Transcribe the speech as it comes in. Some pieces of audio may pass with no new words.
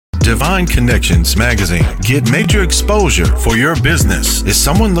Divine Connections Magazine. Get major exposure for your business. Is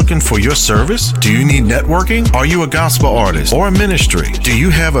someone looking for your service? Do you need networking? Are you a gospel artist or a ministry? Do you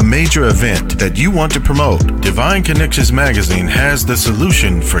have a major event that you want to promote? Divine Connections Magazine has the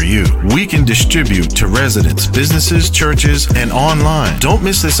solution for you. We can distribute to residents, businesses, churches, and online. Don't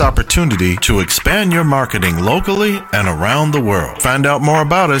miss this opportunity to expand your marketing locally and around the world. Find out more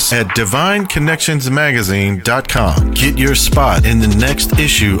about us at divineconnectionsmagazine.com. Get your spot in the next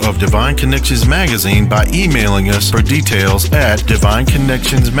issue of Divine Connections Magazine by emailing us for details at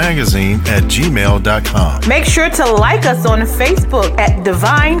divineconnectionsmagazine@gmail.com. Make sure to like us on Facebook at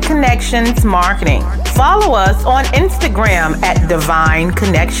Divine Connections Marketing. Follow us on Instagram at Divine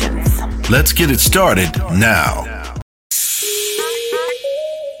Connections. Let's get it started now.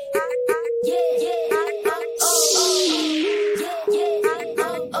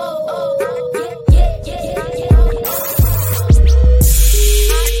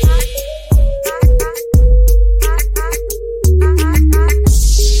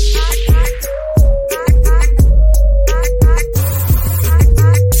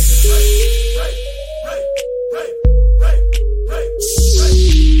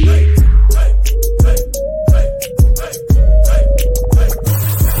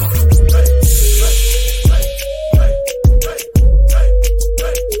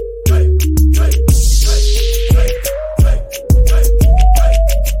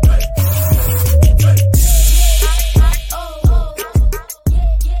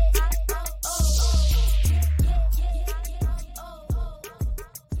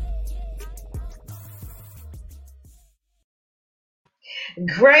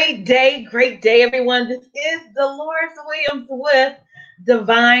 Great day, everyone. This is Dolores Williams with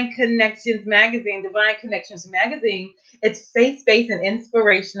Divine Connections Magazine. Divine Connections Magazine, it's faith-based and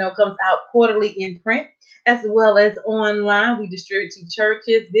inspirational, comes out quarterly in print as well as online. We distribute to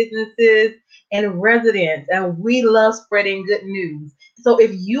churches, businesses, and residents, and we love spreading good news. So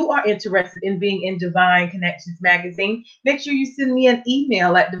if you are interested in being in Divine Connections Magazine, make sure you send me an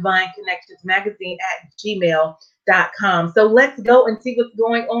email at divineconnectionsmagazine@gmail.com. So let's go and see what's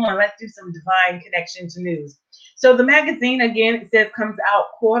going on. Let's do some Divine Connections news. So the magazine, again, it says comes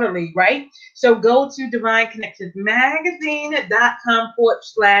out quarterly, right? So go to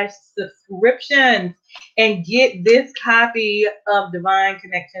divineconnectionsmagazine.com/subscriptions and get this copy of Divine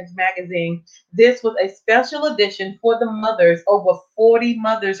Connections Magazine. This was a special edition for the mothers. Over 40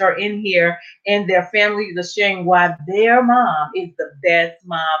 mothers are in here, and their families are sharing why their mom is the best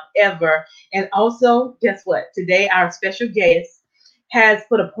mom ever. And also, guess what? Today, our special guest has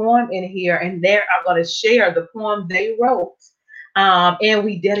put a poem in here, and they are going to share the poem they wrote. And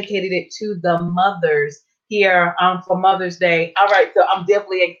we dedicated it to the mothers here for Mother's Day. All right, so I'm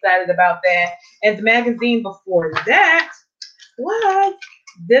definitely excited about that. And the magazine before that was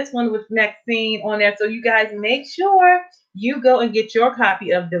this one with Maxine on there. So you guys make sure you go and get your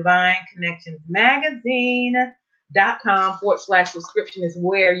copy of Divine Connections Magazine.com/subscription is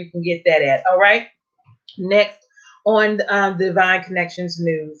where you can get that at. All right. Next on Divine Connections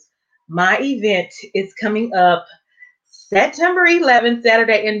News, my event is coming up September 11th,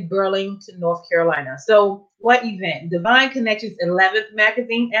 Saturday in Burlington, North Carolina. So what event? Divine Connections 11th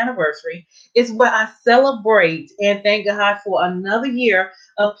magazine anniversary is where I celebrate and thank God for another year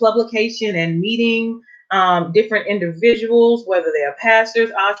of publication and meeting different individuals, whether they are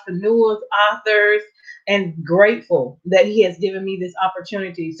pastors, entrepreneurs, authors, and grateful that He has given me this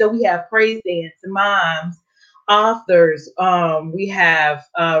opportunity. So we have praise dance, moms, authors, we have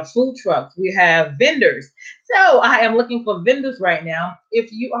food trucks, we have vendors. So I am looking for vendors right now.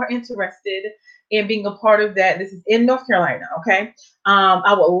 If you are interested in being a part of that, this is in North Carolina, okay?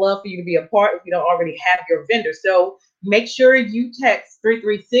 I would love for you to be a part if you don't already have your vendor. So make sure you text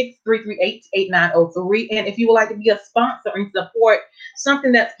 336-338-8903. And if you would like to be a sponsor and support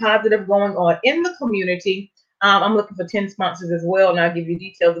something that's positive going on in the community, I'm looking for 10 sponsors as well, and I'll give you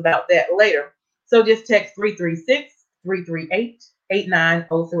details about that later. So just text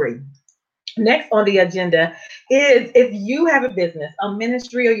 336-338-8903. Next on the agenda is if you have a business, a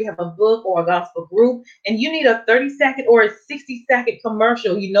ministry, or you have a book or a gospel group, and you need a 30-second or a 60-second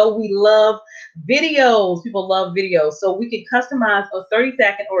commercial. You know, we love videos. People love videos. So we can customize a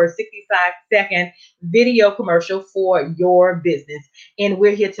 30-second or a 65-second video commercial for your business. And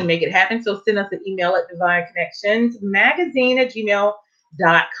we're here to make it happen. So send us an email at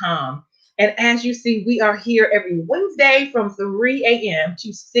divineconnectionsmagazine@gmail.com. And as you see, we are here every Wednesday from 3 a.m.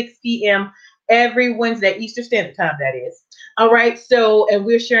 to 6 p.m. every Wednesday, Eastern Standard Time, that is. All right, so, and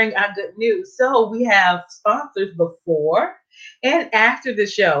we're sharing our good news. So we have sponsors before and after the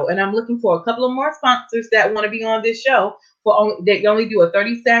show. And I'm looking for a couple of more sponsors that want to be on this show for only they only do a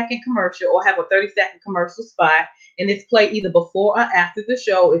 30-second commercial or have a 30-second commercial spot, and it's played either before or after the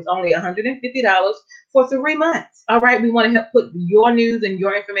show. It's only $150 for 3 months. All right, we want to help put your news and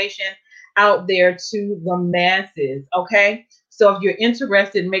your information out there to the masses. Okay, so if you're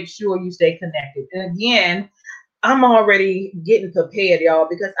interested, make sure you stay connected. And again, I'm already getting prepared, y'all,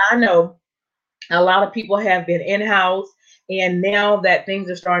 because I know a lot of people have been in-house, and now that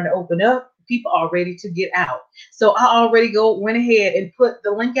things are starting to open up, people are ready to get out. So I already went ahead and put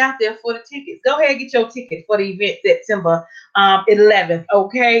the link out there for the tickets. Go ahead and get your ticket for the event September 11th.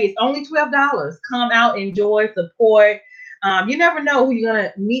 Okay, it's only $12. Come out, enjoy, support. You never know who you're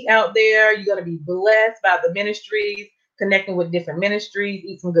gonna meet out there. You're gonna be blessed by the ministries, connecting with different ministries,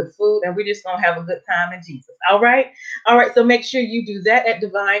 eat some good food, and we're just gonna have a good time in Jesus. All right. All right. So make sure you do that at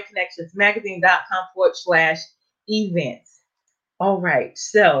divineconnectionsmagazine.com/events. All right.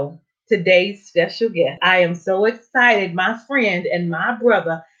 So today's special guest, I am so excited. My friend and my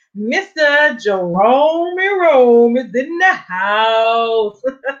brother, Mr. Jerome is in the house.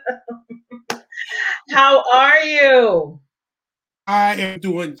 How are you? I am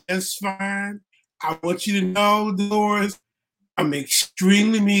doing just fine. I want you to know, Dolores, I'm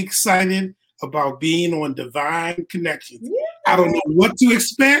extremely excited about being on Divine Connections. I don't know what to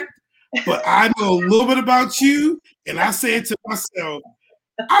expect, but I know a little bit about you, and I said to myself,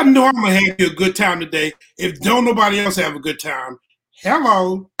 I know I'm going to have you a good time today. If don't nobody else have a good time,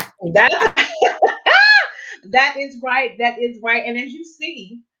 hello. That is right. That is right. And as you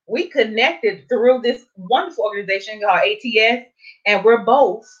see, we connected through this wonderful organization called ATS, and we're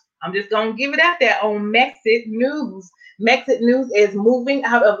both, I'm just going to give it out there, on Mexit News. Mexit News is moving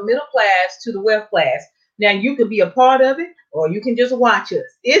out of middle class to the wealth class. Now, you can be a part of it, or you can just watch us.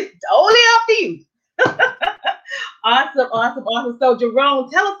 It's totally up to you. Awesome, awesome, awesome. So,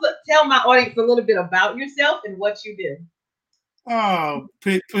 Jerome, tell my audience a little bit about yourself and what you do. Oh,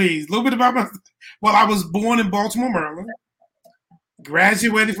 please, a little bit about myself. Well, I was born in Baltimore, Maryland,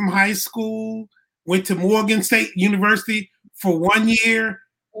 graduated from high school, went to Morgan State University for 1 year,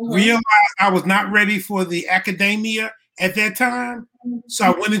 realized I was not ready for the academia at that time, so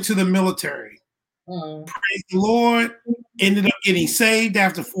I went into the military. Praise the Lord, ended up getting saved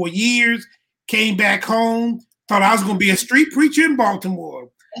after 4 years, came back home, thought I was going to be a street preacher in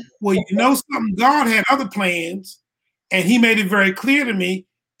Baltimore. Well, you know something? God had other plans, and he made it very clear to me.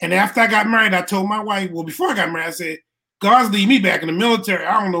 And after I got married, I told my wife, well, before I got married, I said, God's leading me back in the military.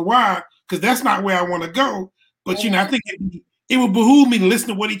 I don't know why, because that's not where I want to go. But, you know, I think it would behoove me to listen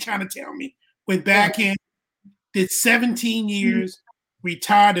to what he's trying to tell me. Went back in, did 17 years,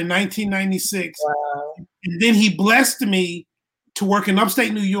 retired in 1996. Wow. And then he blessed me to work in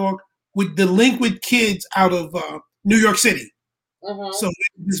upstate New York with delinquent kids out of New York City. So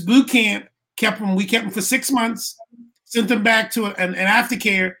this boot camp, we kept them for 6 months, sent them back to an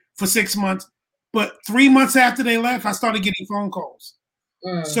aftercare for 6 months. But 3 months after they left, I started getting phone calls.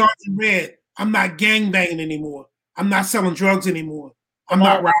 Sergeant Red, I'm not gangbanging anymore. I'm not selling drugs anymore. I'm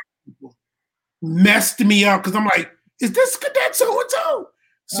not robbing people. Messed me up because I'm like, is this cadet so-and-so?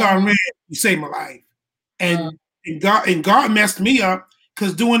 Sergeant Red, you saved my life. And God messed me up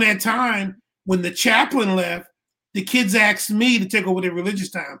because during that time, when the chaplain left, the kids asked me to take over their religious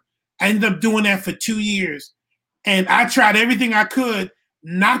time. I ended up doing that for 2 years. And I tried everything I could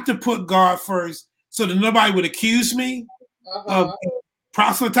not to put God first so that nobody would accuse me of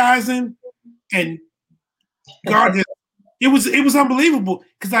proselytizing. And God just, it was unbelievable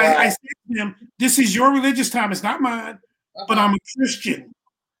because I said to him, this is your religious time. It's not mine, but I'm a Christian.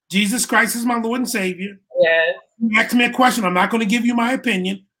 Jesus Christ is my Lord and Savior. Yes. You asked me a question. I'm not going to give you my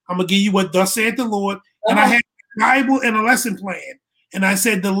opinion. I'm going to give you what thus saith the Lord. And I had a Bible and a lesson plan. And I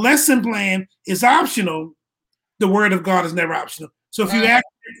said, the lesson plan is optional. The word of God is never optional. So if you ask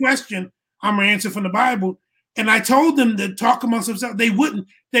me a question, I'm going to answer from the Bible. And I told them to talk amongst themselves. They wouldn't.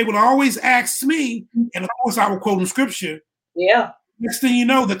 They would always ask me. And of course, I would quote them scripture. Yeah. Next thing you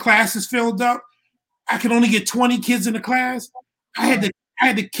know, the class is filled up. I could only get 20 kids in the class. I had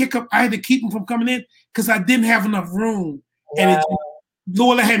to keep them from coming in because I didn't have enough room. Wow. And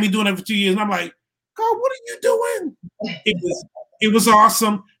Lord had me doing it for 2 years. And I'm like, God, what are you doing? It was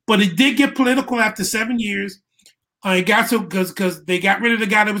awesome. But it did get political after 7 years. It got so because they got rid of the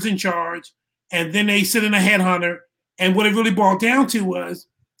guy that was in charge, and then they sent in a headhunter. And what it really boiled down to was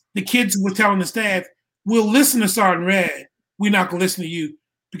the kids were telling the staff, "We'll listen to Sergeant Red. We're not going to listen to you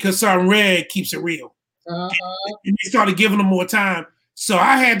because Sergeant Red keeps it real." And they started giving them more time. So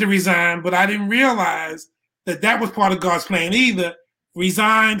I had to resign, but I didn't realize that was part of God's plan either.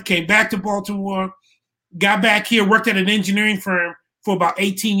 Resigned, came back to Baltimore, got back here, worked at an engineering firm for about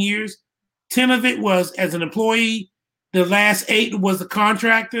 18 years. 10 of it was as an employee, The last 8 was a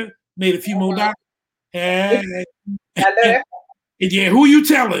contractor, made a few more dollars. I know that. Yeah, who you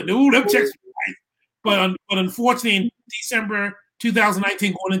telling? Ooh, them checks. But unfortunately, in December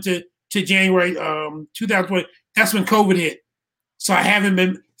 2019, going into January 2020, that's when COVID hit. So I haven't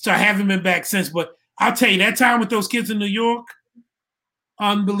been back since. But I'll tell you, that time with those kids in New York,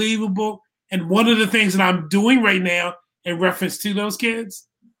 unbelievable. And one of the things that I'm doing right now in reference to those kids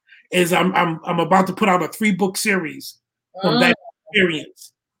is I'm about to put out a 3-book series from that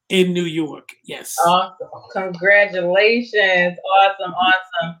experience in New York. Yes. Awesome. Congratulations. Awesome.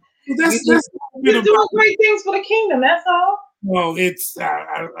 Well, you're doing great things for the kingdom. That's all. Well, it's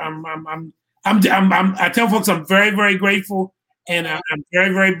I tell folks I'm very, very grateful, and I'm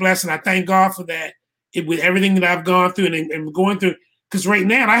very, very blessed, and I thank God for that. With everything that I've gone through and going through, because right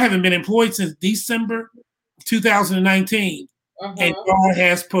now I haven't been employed since December 2019, and God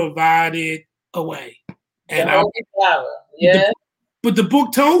has provided a way. And but the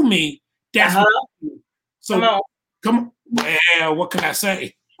book told me that's what I do. So come on. Well, what can I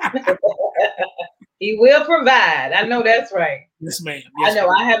say? He will provide. I know that's right. Yes, ma'am. I know.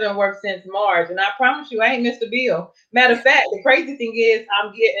 I haven't worked since March, and I promise you, I ain't missed a bill. Matter of fact, the crazy thing is,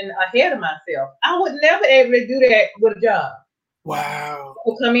 I'm getting ahead of myself. I would never able to do that with a job. Wow.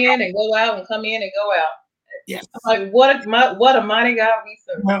 People come in and go out, and come in and go out. Yes. I'm like, what a mighty God we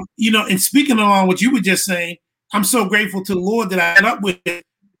serve. Well, and speaking along what you were just saying, I'm so grateful to the Lord that I met up with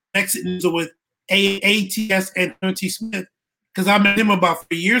with ATS and T. Smith, because I met him about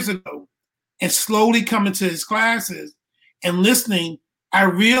 3 years ago. And slowly coming to his classes and listening, I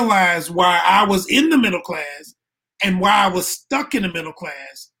realized why I was in the middle class and why I was stuck in the middle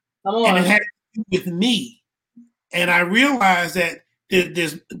class. And it had to do with me. And I realized that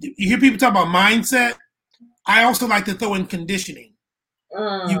you hear people talk about mindset. I also like to throw in conditioning. You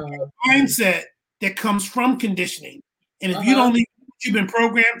have a mindset that comes from conditioning. And if you don't think you've been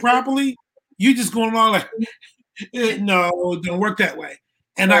programmed properly, you're just going along like, no, it don't work that way.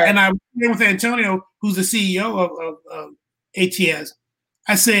 And I was with Antonio, who's the CEO of ATS.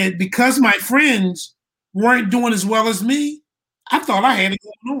 I said, because my friends weren't doing as well as me, I thought I had it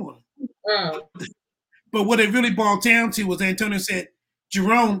going on. But what it really boiled down to was Antonio said,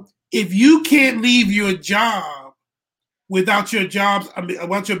 Jerome, if you can't leave your job without your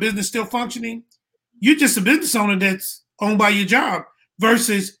business still functioning, you're just a business owner that's owned by your job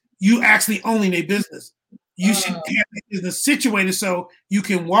versus you actually owning a business. You should have the business situated so you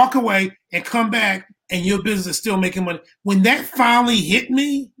can walk away and come back and your business is still making money. When that finally hit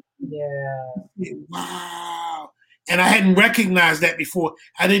me, wow. And I hadn't recognized that before.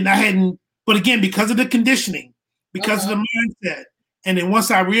 But again, because of the conditioning, because of the mindset. And then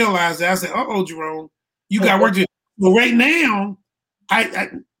once I realized that, I said, Jerome, you got work to do. Well, right now,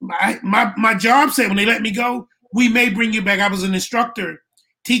 my job said when they let me go, we may bring you back. I was an instructor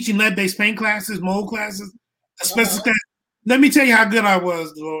teaching lead-based paint classes, mold classes. Let me tell you how good I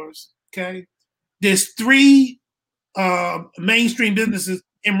was, Dolores. Okay, there's 3 mainstream businesses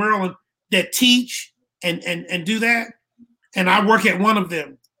in Maryland that teach and do that, and I work at one of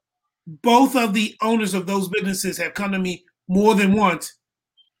them. Both of the owners of those businesses have come to me more than once,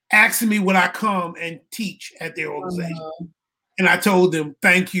 asking me would I come and teach at their organization, and I told them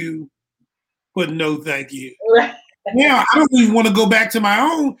thank you, but no thank you. Now I don't even want to go back to my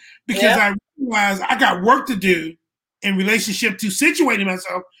own because I realize I got work to do in relationship to situating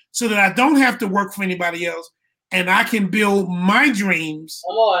myself so that I don't have to work for anybody else and I can build my dreams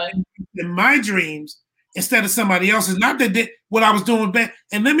and my dreams instead of somebody else's. Not that what I was doing bad.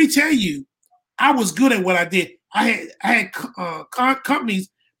 And let me tell you, I was good at what I did. I had companies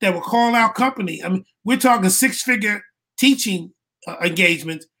that would call out company. I mean, we're talking 6-figure teaching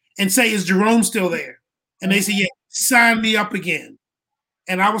engagements and say, is Jerome still there? And they say, yeah, sign me up again.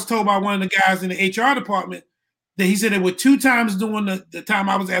 And I was told by one of the guys in the HR department that he said there were 2 times during the time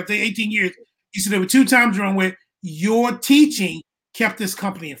I was after 18 years. He said there were 2 times during where your teaching kept this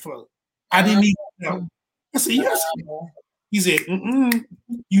company afloat. I didn't even know. I said, yes. He said,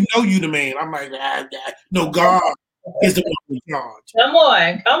 you know you the man. I'm like, no, God is the one in charge. Come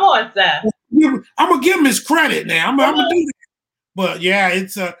on, Sam. I'm gonna give him his credit now. I'm gonna do that. But yeah,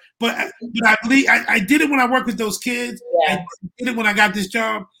 it's but I believe I did it when I worked with those kids. Yeah. I did it when I got this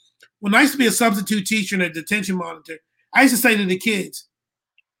job. When I used to be a substitute teacher and a detention monitor, I used to say to the kids,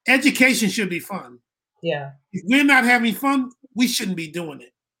 education should be fun. Yeah. If we're not having fun, we shouldn't be doing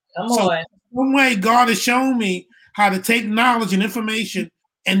it. Come on. One way God has shown me how to take knowledge and information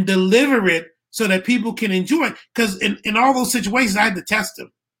and deliver it so that people can enjoy it. Because in all those situations, I had to test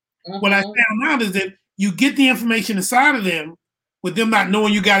them. What I found out is that you get the information inside of them with them not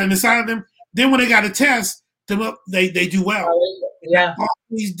knowing you got it inside of them. Then when they got a test, them up, they do well. Yeah. I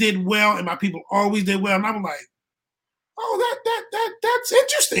always did well, and my people always did well. And I was like, oh, that's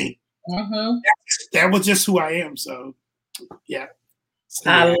interesting. Mm-hmm. That was just who I am. So, yeah.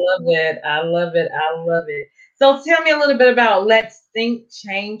 I love it. I love it. I love it. So tell me a little bit about Let's Think,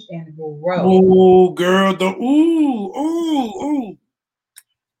 Change, and Grow. Oh, girl.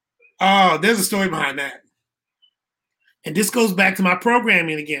 Oh, there's a story behind that. And this goes back to my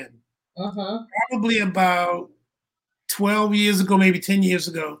programming again. Mm-hmm. Probably about 12 years ago, maybe 10 years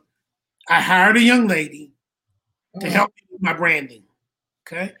ago, I hired a young lady to help me with my branding.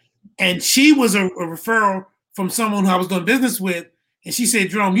 Okay. And she was a referral from someone who I was doing business with. And she said,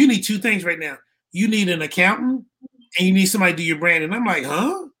 Jerome, you need two things right now. You need an accountant and you need somebody to do your brand. And I'm like,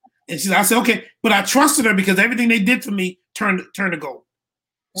 huh? And I said, okay. But I trusted her because everything they did for me turned to gold.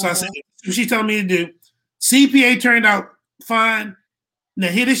 So I said, what she told me to do. CPA turned out fine. Now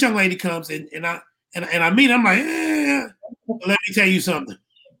here this young lady comes and I meet her. I'm like, let me tell you something.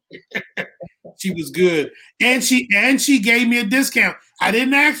 She was good. And she gave me a discount. I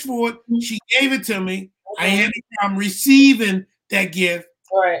didn't ask for it. She gave it to me. I had no problem receiving that gift.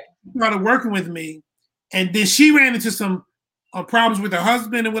 Right. She started working with me. And then she ran into some problems with her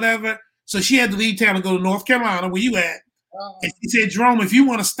husband and whatever. So she had to leave town and go to North Carolina, where you at. And she said, Jerome, if you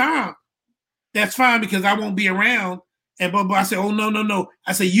want to stop, that's fine because I won't be around. And but I said, oh, no.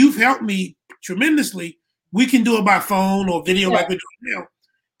 I said, you've helped me tremendously. We can do it by phone or video like we're doing now.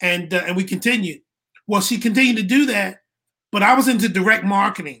 And we continued. Well, she continued to do that, but I was into direct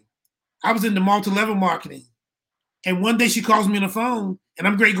marketing. I was into multi-level marketing. And one day she calls me on the phone, and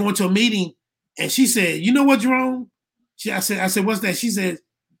I'm great going to a meeting, and she said, you know what, Jerome? I said, what's that? She said,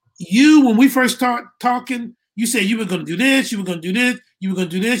 when we first start talking, you said you were going to do this, you were going to do this, you were going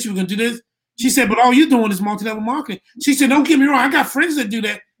to do this, you were going to do this. She said, but all you're doing is multi-level marketing. She said, don't get me wrong, I got friends that do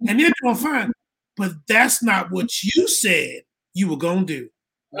that, and they're doing fine. But that's not what you said you were going to do.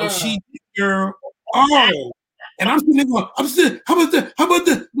 No, she did, girl. Oh. And I'm sitting there going, how about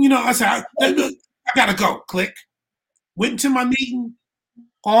the, I said, I got to go. Click. Went into my meeting.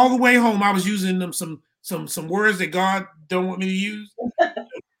 All the way home, I was using them some words that God don't want me to use.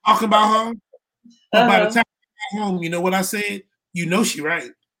 Talking about her. But by the time I got home, you know what I said? You know she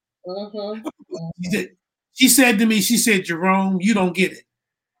right. She said to me, Jerome, you don't get it.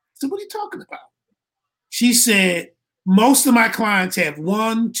 I said, what are you talking about? She said, most of my clients have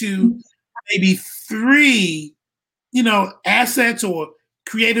 1, 2, maybe 3, assets or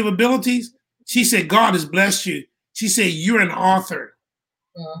creative abilities. She said, God has blessed you. She said, you're an author.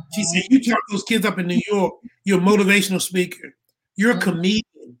 She said, you taught those kids up in New York. You're a motivational speaker. You're a comedian.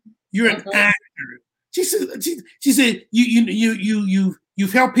 You're an actor. She said,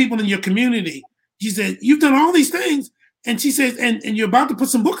 you've helped people in your community. She said, you've done all these things. And she says, and you're about to put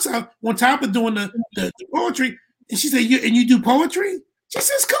some books out on top of doing the poetry. And she said, you do poetry? She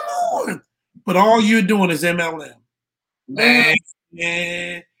says, come on. But all you're doing is MLM. Man.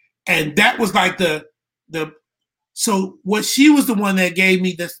 And that was like so what she was the one that gave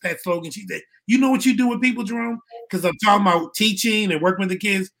me that slogan. She said, you know what you do with people, Jerome? Because I'm talking about teaching and working with the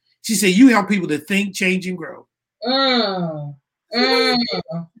kids. She said, you help people to think, change, and grow. And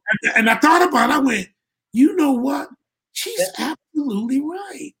I thought about it. I went, you know what? She's absolutely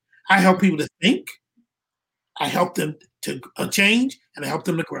right. I help people to think. I help them to change, and I help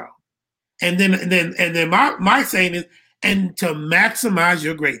them to grow. And then my saying is, and to maximize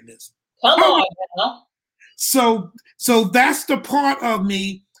your greatness. Come on, now. So that's the part of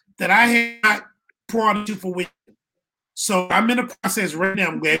me that I have not brought into fruition. So I'm in a process right now.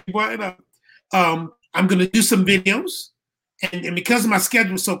 I'm glad you brought it up. I'm going to do some videos, and because my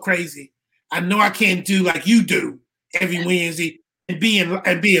schedule is so crazy, I know I can't do like you do every Wednesday and being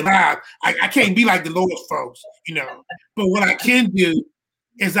live. I can't be like the Lord's folks, But what I can do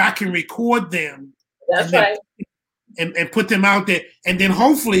is I can record them. That's right. And put them out there, and then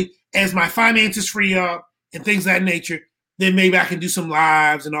hopefully, as my finances free up and things of that nature, then maybe I can do some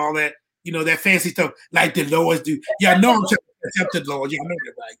lives and all that, that fancy stuff like the Lords do. Yeah, I know I'm trying to the Lord. Yeah, I know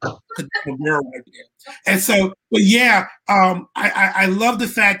that, right? The world right there. And so, but yeah, I love the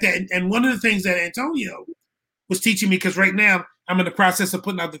fact that, and one of the things that Antonio was teaching me, because right now I'm in the process of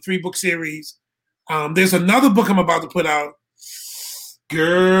putting out the 3-book series. There's another book I'm about to put out.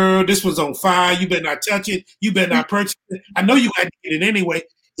 Girl, this was on fire. You better not touch it. You better not purchase it. I know you had to get it anyway.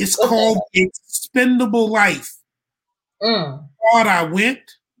 It's called Expendable Life. God, I went,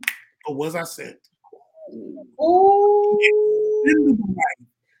 or was I sent? Expendable Life.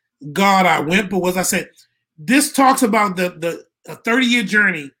 God, I went, but was I sent? This talks about the 30-year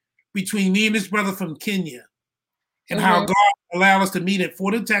journey between me and this brother from Kenya, and how God allowed us to meet at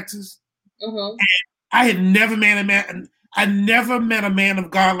Fort Worth, Texas. And I had never met a man. I never met a man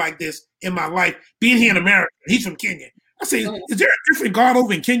of God like this in my life. Being here in America, he's from Kenya. I say, is there a different God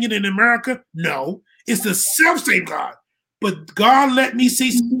over in Kenya than in America? No, it's the self-same God. But God let me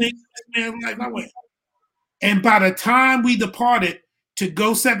see some things in this man's life. I went, and by the time we departed to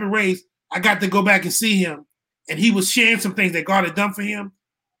go separate ways, I got to go back and see him, and he was sharing some things that God had done for him,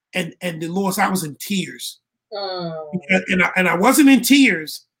 and the Lord, I was in tears, and I wasn't in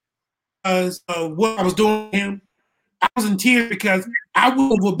tears because of what I was doing to him. I was in tears because I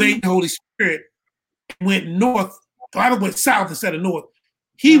would have obeyed the Holy Spirit and went north. I went south instead of north.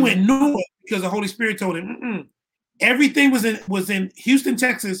 He went north because the Holy Spirit told him, everything was in Houston,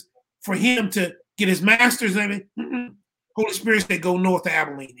 Texas, for him to get his master's in it. Holy Spirit said, go north to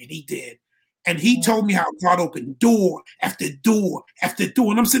Abilene, and he did. And he told me how God opened door after door after door.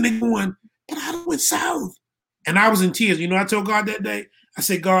 And I'm sitting there going, but I went south. And I was in tears. You know, I told God that day, I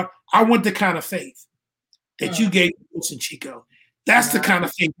said, God, I want the kind of faith that you gave Wilson Chico. That's the kind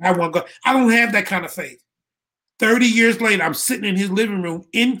of faith I want. God. I don't have that kind of faith. 30 years later, I'm sitting in his living room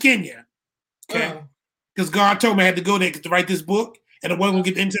in Kenya. Okay. Because God told me I had to go there to write this book. And I wasn't going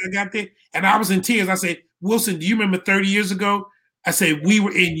to get into it. I got there. And I was in tears. I said, Wilson, do you remember 30 years ago? I said, we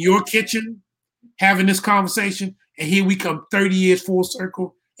were in your kitchen having this conversation. And here we come 30 years full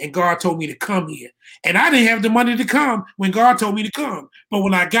circle. And God told me to come here. And I didn't have the money to come when God told me to come. But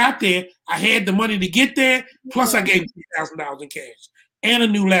when I got there, I had the money to get there. Plus I gave $3,000 in cash and a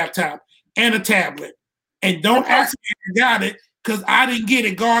new laptop and a tablet. And don't ask me if I got it because I didn't get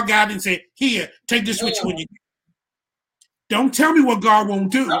it. God got it and said, here, take this with you when you get it. Don't tell me what God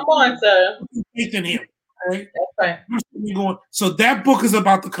won't do. Come on, sir. Faith in him. Right? That's right. So that book is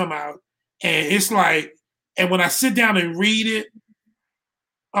about to come out. And it's like, and when I sit down and read it,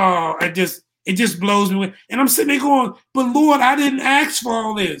 it just blows me away. And I'm sitting there going, but Lord, I didn't ask for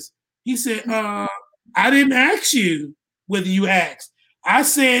all this. He said, I didn't ask you whether you asked. I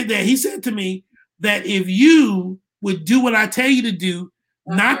said that he said to me that if you would do what I tell you to do,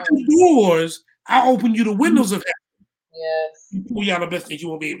 not the doors, I'll open you the windows of heaven. Yes. You pull you out the best things you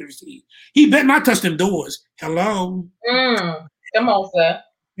won't be able to receive. He better not touch them doors. Hello. Come on, sir.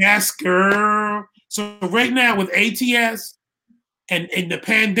 Yes, girl. So right now with ATS and the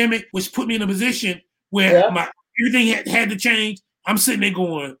pandemic, which put me in a position where everything had to change, I'm sitting there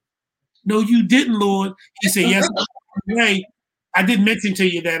going, no, you didn't, Lord. He said, yes. Right. I did mention to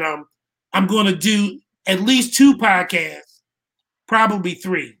you that I'm going to do at least 2 podcasts, probably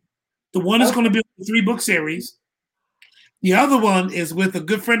 3. The one is going to be a 3-book series. The other one is with a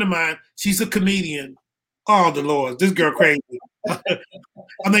good friend of mine. She's a comedian. Oh, the Lord, this girl crazy.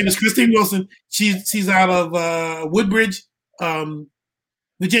 Her name is Christine Wilson. She's out of Woodbridge,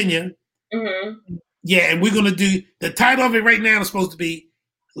 Virginia. Yeah, and we're going to do, the title of it right now is supposed to be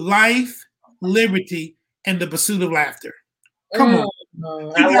Life, Liberty, and the Pursuit of Laughter. Come on.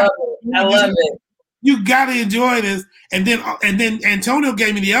 I love it. You got to enjoy this. And then Antonio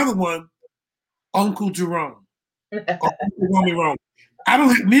gave me the other one, Uncle Jerome. Wrong.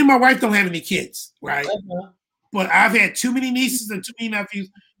 Me and my wife don't have any kids, right? But I've had too many nieces and too many nephews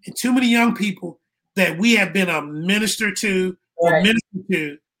and too many young people that we have been a minister to or minister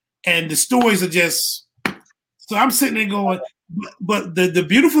to, and the stories are just. So I'm sitting there going, but the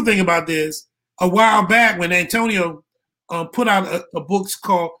beautiful thing about this, a while back when Antonio put out a book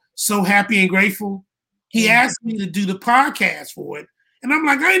called So Happy and Grateful, he asked me to do the podcast for it, and I'm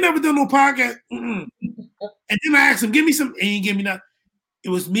like, I ain't never done no podcast. And then I asked him, give me some, and he gave me that. It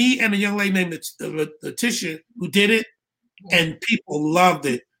was me and a young lady named Letitia who did it, and people loved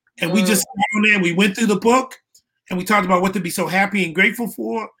it. And we just sat on there, we went through the book, and we talked about what to be so happy and grateful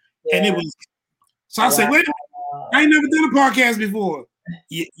for. And it was, so I said, wait a minute, I ain't never done a podcast before.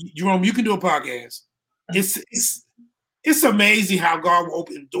 Jerome, you can do a podcast. It's amazing how God will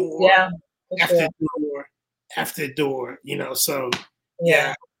open door after door after door, you know, so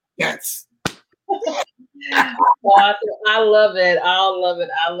that's. Awesome. I love it.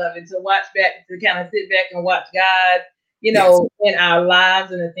 To watch back, to kind of sit back and watch God, you know, in our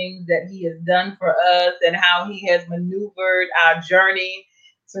lives and the things that he has done for us and how he has maneuvered our journey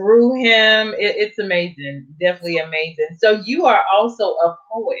through him. It's amazing. Definitely amazing. So you are also a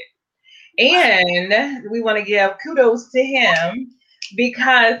poet, and we want to give kudos to him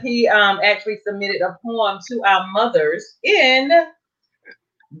because he actually submitted a poem to our mothers in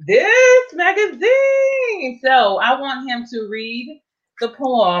this magazine. So I want him to read the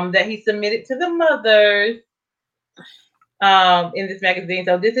poem that he submitted to the mothers in this magazine.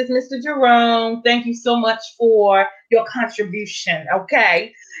 So this is Mr. Jerome. Thank you so much for your contribution.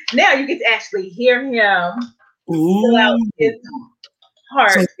 Okay. Now you get to actually hear him fill out his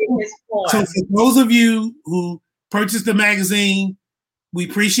heart in this form. So for those of you who purchased the magazine, we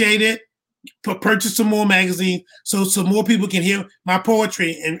appreciate it. Purchase some more magazines so more people can hear my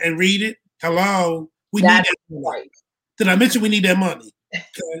poetry and read it. Hello. We need that money. Right. Did I mention we need that money?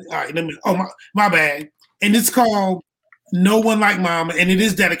 Okay. All right. My bad. And it's called No One Like Mama, and it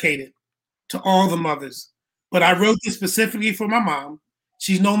is dedicated to all the mothers. But I wrote this specifically for my mom.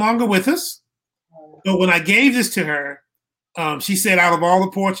 She's no longer with us. But when I gave this to her, she said out of all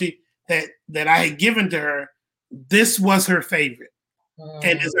the poetry that I had given to her, this was her favorite.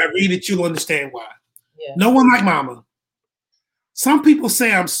 And as I read it, you'll understand why. Yeah. No one like mama. Some people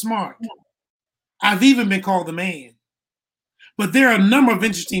say I'm smart. I've even been called a man. But there are a number of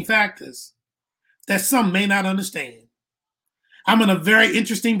interesting factors that some may not understand. I'm in a very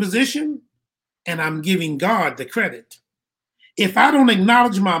interesting position, and I'm giving God the credit. If I don't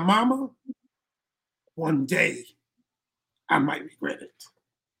acknowledge my mama, one day I might regret it.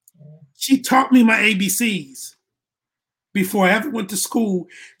 She taught me my ABCs. Before I ever went to school,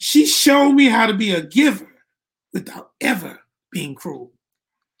 she showed me how to be a giver without ever being cruel.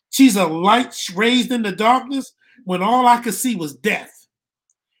 She's a light raised in the darkness when all I could see was death.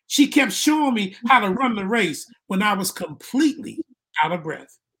 She kept showing me how to run the race when I was completely out of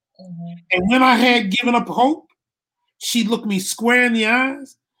breath. Mm-hmm. And when I had given up hope, she looked me square in the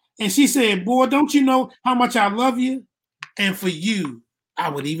eyes and she said, "Boy, don't you know how much I love you? And for you, I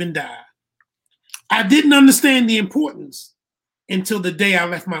would even die." I didn't understand the importance until the day I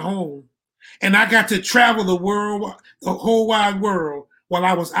left my home. And I got to travel the world, the whole wide world, while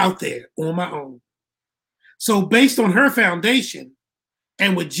I was out there on my own. So based on her foundation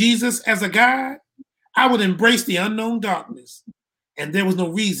and with Jesus as a guide, I would embrace the unknown darkness. And there was no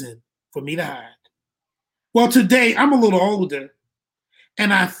reason for me to hide. Well, today I'm a little older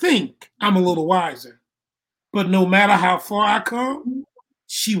and I think I'm a little wiser. But no matter how far I come,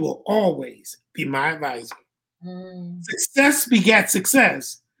 she will always be my advisor. Success begat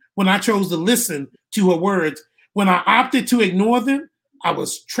success when I chose to listen to her words. When I opted to ignore them, I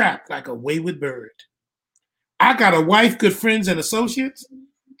was trapped like a wayward bird. I got a wife, good friends, and associates,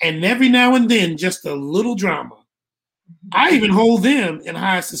 and every now and then, just a little drama. I even hold them in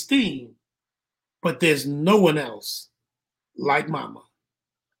highest esteem, but there's no one else like Mama.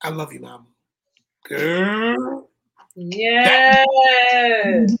 I love you, Mama. Girl. Yes.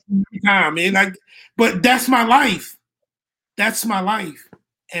 But that's my life. That's my life.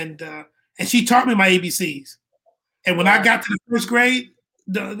 And she taught me my ABCs. And when I got to the first grade,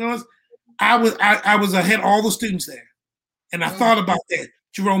 I was ahead of all the students there. And I thought about that.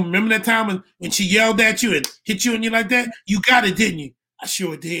 Jerome, remember that time when she yelled at you and hit you and you like that? You got it, didn't you? I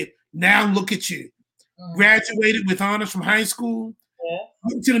sure did. Now look at you. Graduated with honors from high school. Yeah.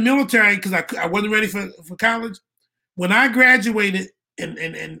 Went to the military because I wasn't ready for college. When I graduated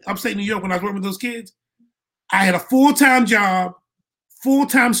in upstate New York, when I was working with those kids, I had a full-time job,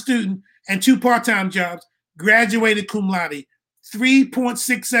 full-time student, and 2 part-time jobs, graduated cum laude,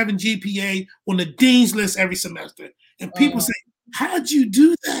 3.67 GPA on the dean's list every semester. And people say, how'd you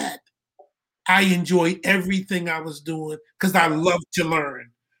do that? I enjoyed everything I was doing because I love to learn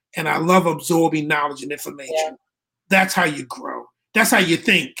and I love absorbing knowledge and information. Yeah. That's how you grow. That's how you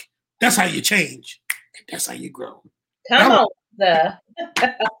think. That's how you change. That's how you grow. Come on, sir.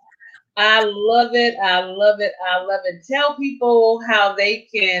 I love it. I love it. I love it. Tell people how they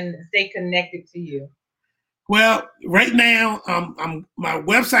can stay connected to you. Well, right now, my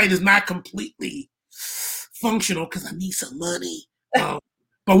website is not completely functional because I need some money. But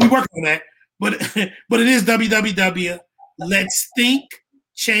we work on that. But it is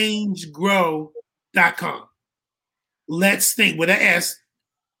www.letsthinkchangegrow.com. Let's think with an S,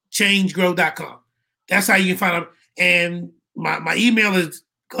 changegrow.com. That's how you can find out. And my email is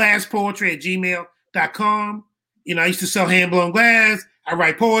glasspoetry@gmail.com. You know, I used to sell hand-blown glass. I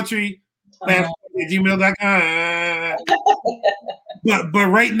write poetry. Glasspoetry@gmail.com. But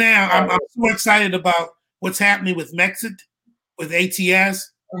right now, I'm so excited about what's happening with Mexit, with ATS.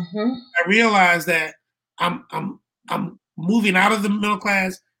 I realize that I'm moving out of the middle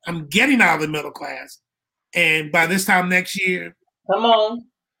class. I'm getting out of the middle class. And by this time next year, come on.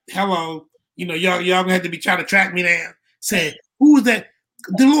 Hello. You know, y'all gonna have to be trying to track me down. Saying, who was that?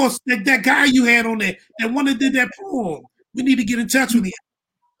 Dolores, that guy you had on there, that one that did that poem. We need to get in touch with him.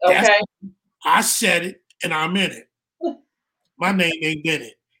 Okay. I said it and I'm in it. My name ain't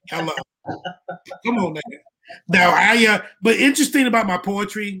Bennett. Hello. Come on now. But interesting about my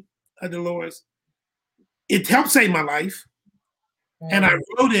poetry, Dolores, it helped save my life. And I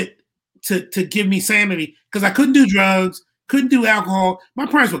wrote it to give me sanity because I couldn't do drugs, couldn't do alcohol. My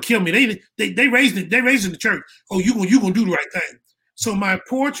parents would kill me. They raised in the church. Oh, you gonna do the right thing. So my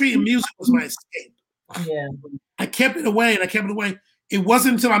poetry and music was my escape. Yeah. I kept it away and I kept it away. It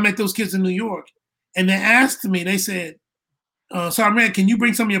wasn't until I met those kids in New York and they asked me, they said, so I read, can you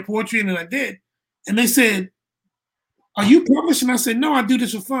bring some of your poetry? And then I did. And they said, are you published? And I said, no, I do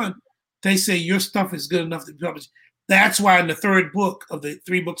this for fun. They say your stuff is good enough to be published. That's why in the third book of the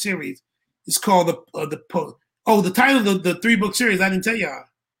 3-book series, it's called the title of the 3-book series, I didn't tell y'all.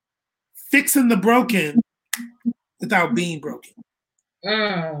 Fixing the Broken Without Being Broken.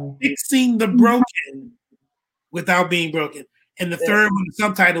 Fixing the Broken Without Being Broken. And the third one, the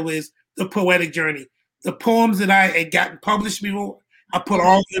subtitle is The Poetic Journey. The poems that I had gotten published before, I put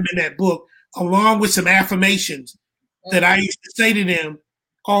all of them in that book, along with some affirmations that I used to say to them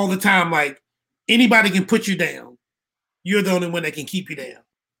all the time, like, anybody can put you down. You're the only one that can keep you down.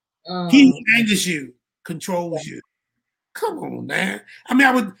 He who angers you controls you. Come on, man. I mean,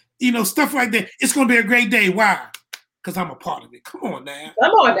 I would, stuff like that. It's going to be a great day. Why? Because I'm a part of it. Come on now.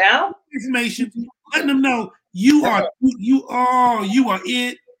 Come on now. Information. Letting them know you are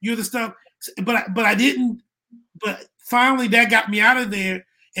it. You're the stuff. But I didn't. But finally, that got me out of there.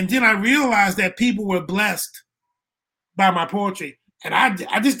 And then I realized that people were blessed by my poetry, and I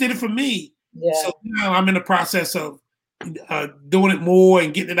just did it for me. Yeah. So now I'm in the process of doing it more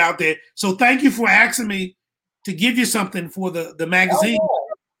and getting it out there. So thank you for asking me to give you something for the magazine. Oh,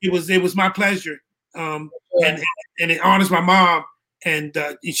 yeah. It was my pleasure, and it honors my mom, and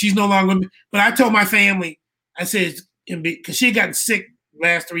she's no longer. But I told my family, I said, because she had gotten sick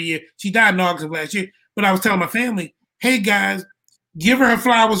last 3 years. She died in August of last year. But I was telling my family, hey guys, give her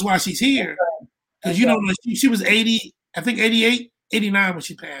flowers while she's here, because she was 80, I think 88, 89 when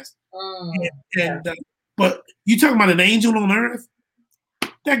she passed. But you talking about an angel on earth?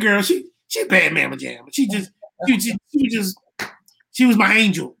 That girl, she's bad mama jam. She was my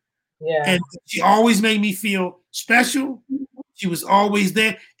angel. Yeah. And she always made me feel special. She was always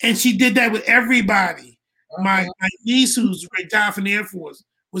there. And she did that with everybody. My niece, who's retired from the Air Force,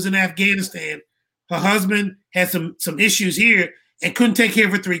 was in Afghanistan. Her husband had some issues here and couldn't take care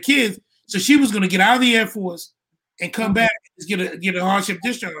of her 3 kids. So she was going to get out of the Air Force and come back and get a hardship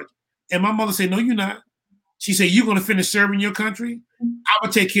discharge. And my mother said, no, you're not. She said, you're going to finish serving your country. I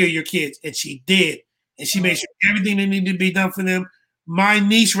will take care of your kids. And she did. And she made sure everything that needed to be done for them. My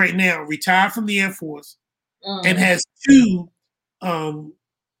niece right now retired from the Air Force and has 2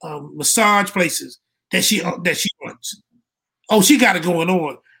 massage places that she runs. Oh, she got it going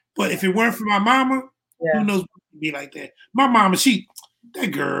on. But if it weren't for my mama, who knows what it would be like that. My mama,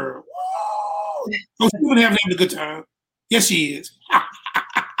 that girl, oh, she would have having a good time. Yes, she is.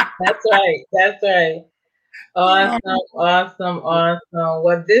 That's right. Awesome.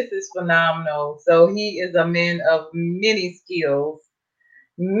 Well, this is phenomenal. So he is a man of many skills,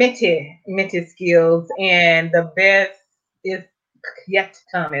 many skills, and the best is yet to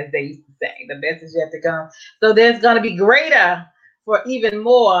come, as they used to say. The best is yet to come. So there's going to be greater for even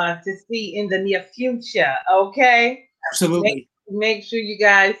more to see in the near future. Okay. Absolutely. Make sure you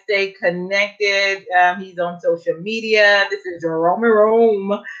guys stay connected. He's on social media. This is Jerome. We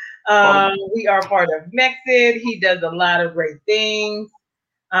are part of Mexit. He does a lot of great things.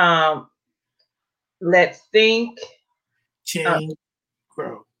 Let's think, change,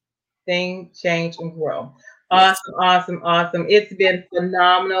 grow. Think, change, and grow. Awesome. It's been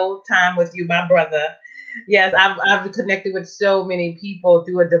phenomenal time with you, my brother. Yes, I've connected with so many people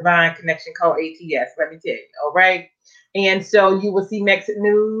through a divine connection called ATS. Let me tell you. All right. And so you will see Mexit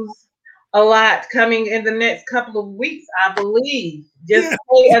News a lot coming in the next couple of weeks, I believe. Just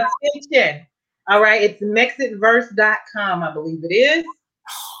pay attention. All right. It's mexitverse.com, I believe it is.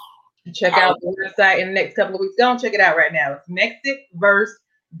 Check out the website in the next couple of weeks. Don't check it out right now. It's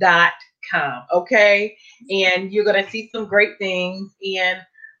mexitverse.com. Okay. And you're going to see some great things. And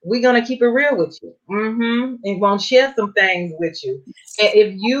we're going to keep it real with you. And we're going to share some things with you. And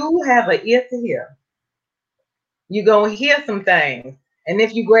if you have an ear to hear, you're going to hear some things. And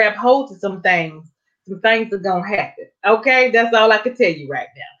if you grab hold to some things are going to happen. Okay? That's all I can tell you right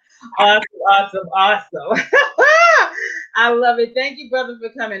now. Awesome. I love it. Thank you, brother, for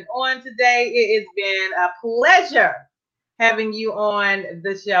coming on today. It has been a pleasure having you on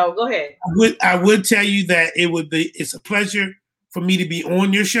the show. Go ahead. I would tell you that it's a pleasure for me to be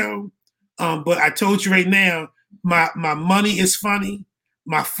on your show. But I told you right now, my money is funny.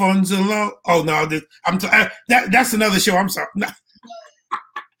 My funds are low. Oh no, that's another show. I'm sorry.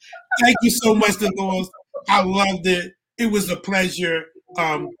 Thank you so much, Dolores. I loved it. It was a pleasure.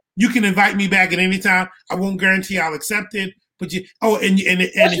 You can invite me back at any time. I won't guarantee I'll accept it. But did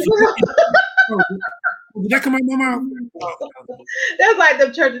that come out my mouth? That's like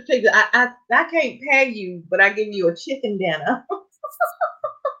the church of chicken. I can't pay you, but I give you a chicken dinner.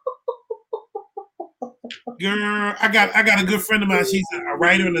 Girl, I got a good friend of mine. She's a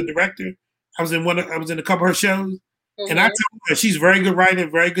writer and a director. I was in a couple of her shows, and I told her she's a very good writer,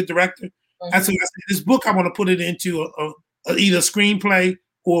 very good director. I said, this book I want to put it into either a screenplay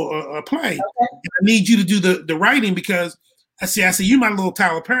or a play. Okay. And I need you to do the writing because I said you my little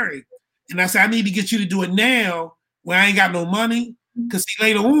Tyler Perry, and I said I need to get you to do it now when I ain't got no money because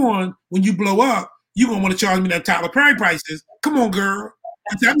later on when you blow up, you gonna want to charge me that Tyler Perry prices. Come on, girl.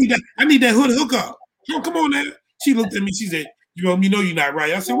 I said I need that hood hookup. Oh, come on now. She looked at me. She said, Jerome, you know you're not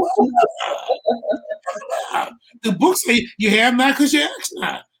right. I said, well, the book say you have not because you ask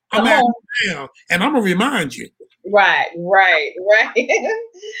not. I'm asking now, and I'm going to remind you. Right.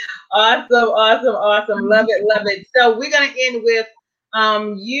 Awesome. Love it. So we're going to end with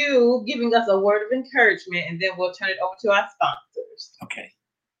you giving us a word of encouragement, and then we'll turn it over to our sponsors. Okay.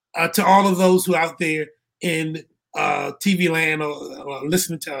 To all of those who are out there in TV land or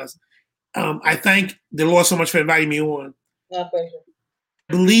listening to us, I thank the Lord so much for inviting me on. My pleasure.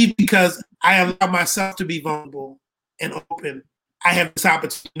 I believe because I allow myself to be vulnerable and open, I have this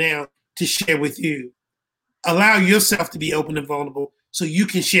opportunity now to share with you. Allow yourself to be open and vulnerable so you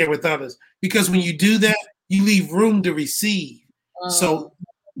can share with others. Because when you do that, you leave room to receive. So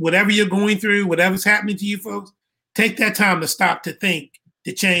whatever you're going through, whatever's happening to you folks, take that time to stop, to think,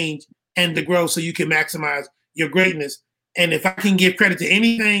 to change, and to grow so you can maximize your greatness. And if I can give credit to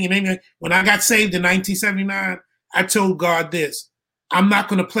anything, when I got saved in 1979, I told God this: I'm not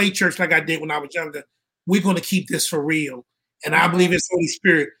going to play church like I did when I was younger. We're going to keep this for real. And I believe His Holy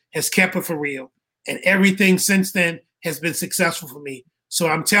Spirit has kept it for real. And everything since then has been successful for me. So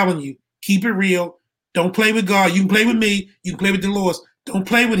I'm telling you, keep it real. Don't play with God. You can play with me. You can play with the Lord. Don't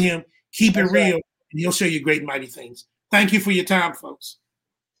play with Him. Keep it real, and He'll show you great and mighty things. Thank you for your time, folks.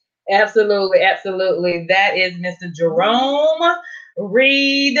 Absolutely. That is Mr. Jerome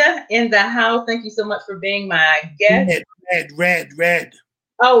Reed in the house. Thank you so much for being my guest. Red.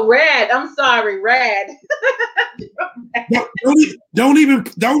 Oh, Red. I'm sorry, Red. don't even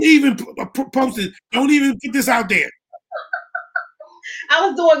post it. Don't even put this out there. I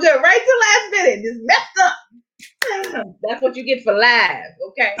was doing good right till last minute. Just messed up. That's what you get for live,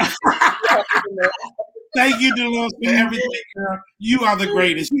 okay? Thank you, Dolores, for everything, girl. You are the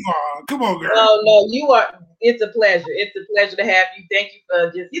greatest. You are. Come on, girl. Oh, no, you are. It's a pleasure. It's a pleasure to have you. Thank you for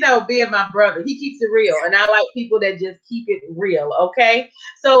just, being my brother. He keeps it real. And I like people that just keep it real, okay?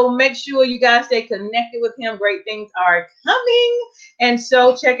 So make sure you guys stay connected with him. Great things are coming. And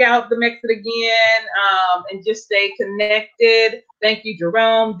so check out the Mix It Again and just stay connected. Thank you,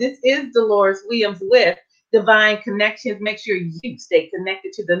 Jerome. This is Dolores Williams with Divine Connections. Make sure you stay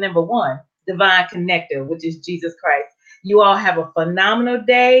connected to the number one divine connector, which is Jesus Christ. You all have a phenomenal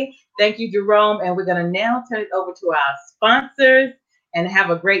day. Thank you, Jerome. And we're going to now turn it over to our sponsors and have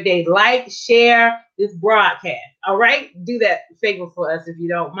a great day. Like, share this broadcast. All right. Do that favor for us if you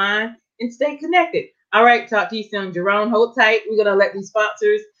don't mind, and stay connected. All right. Talk to you soon. Jerome, hold tight. We're going to let these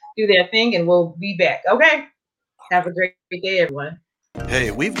sponsors do their thing and we'll be back. Okay. Have a great day, everyone.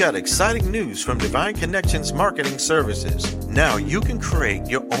 Hey, we've got exciting news from Divine Connections Marketing Services. Now you can create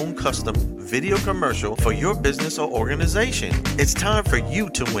your own custom video commercial for your business or organization. It's time for you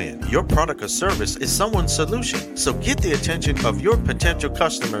to win. Your product or service is someone's solution. So get the attention of your potential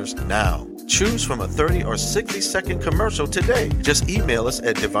customers now. Choose from a 30 or 60-second commercial today. Just email us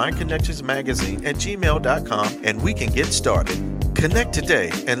at divineconnectionsmagazine@gmail.com and we can get started. Connect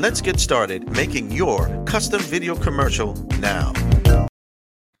today and let's get started making your custom video commercial now.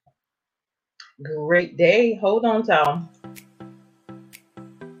 Great day. Hold on, Tom.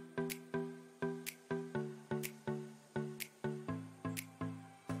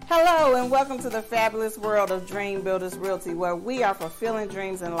 Hello and welcome to the fabulous world of Dream Builders Realty, where we are fulfilling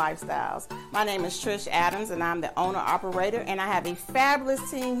dreams and lifestyles. My name is Trish Adams and I'm the owner-operator, and I have a fabulous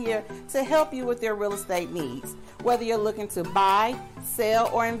team here to help you with your real estate needs. Whether you're looking to buy,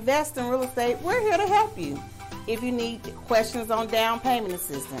 sell, or invest in real estate, we're here to help you. If you need questions on down payment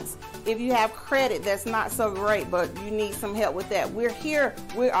assistance, if you have credit that's not so great but you need some help with that, we're here.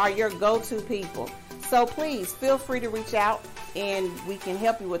 We are your go-to people. So please feel free to reach out and we can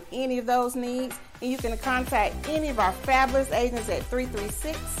help you with any of those needs. And you can contact any of our fabulous agents at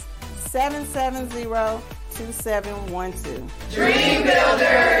 336-770-2712. Dream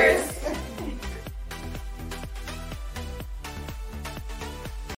Builders!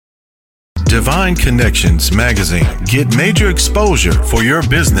 Divine Connections Magazine. Get major exposure for your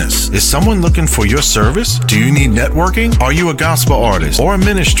business. Is someone looking for your service? Do you need networking? Are you a gospel artist or a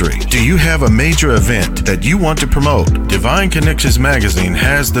ministry? Do you have a major event that you want to promote? Divine Connections Magazine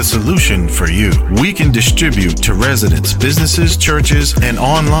has the solution for you. We can distribute to residents, businesses, churches, and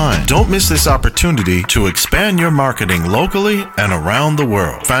online. Don't miss this opportunity to expand your marketing locally and around the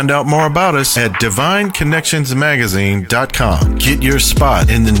world. Find out more about us at divineconnectionsmagazine.com. Get your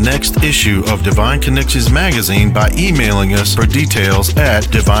spot in the next issue of Divine Connections Magazine by emailing us for details at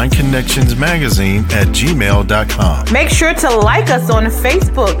divineconnectionsmagazine@gmail.com. Make sure to like us on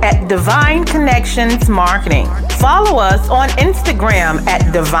Facebook at Divine Connections Marketing. Follow us on Instagram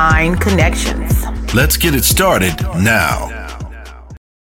at Divine Connections. Let's get it started now.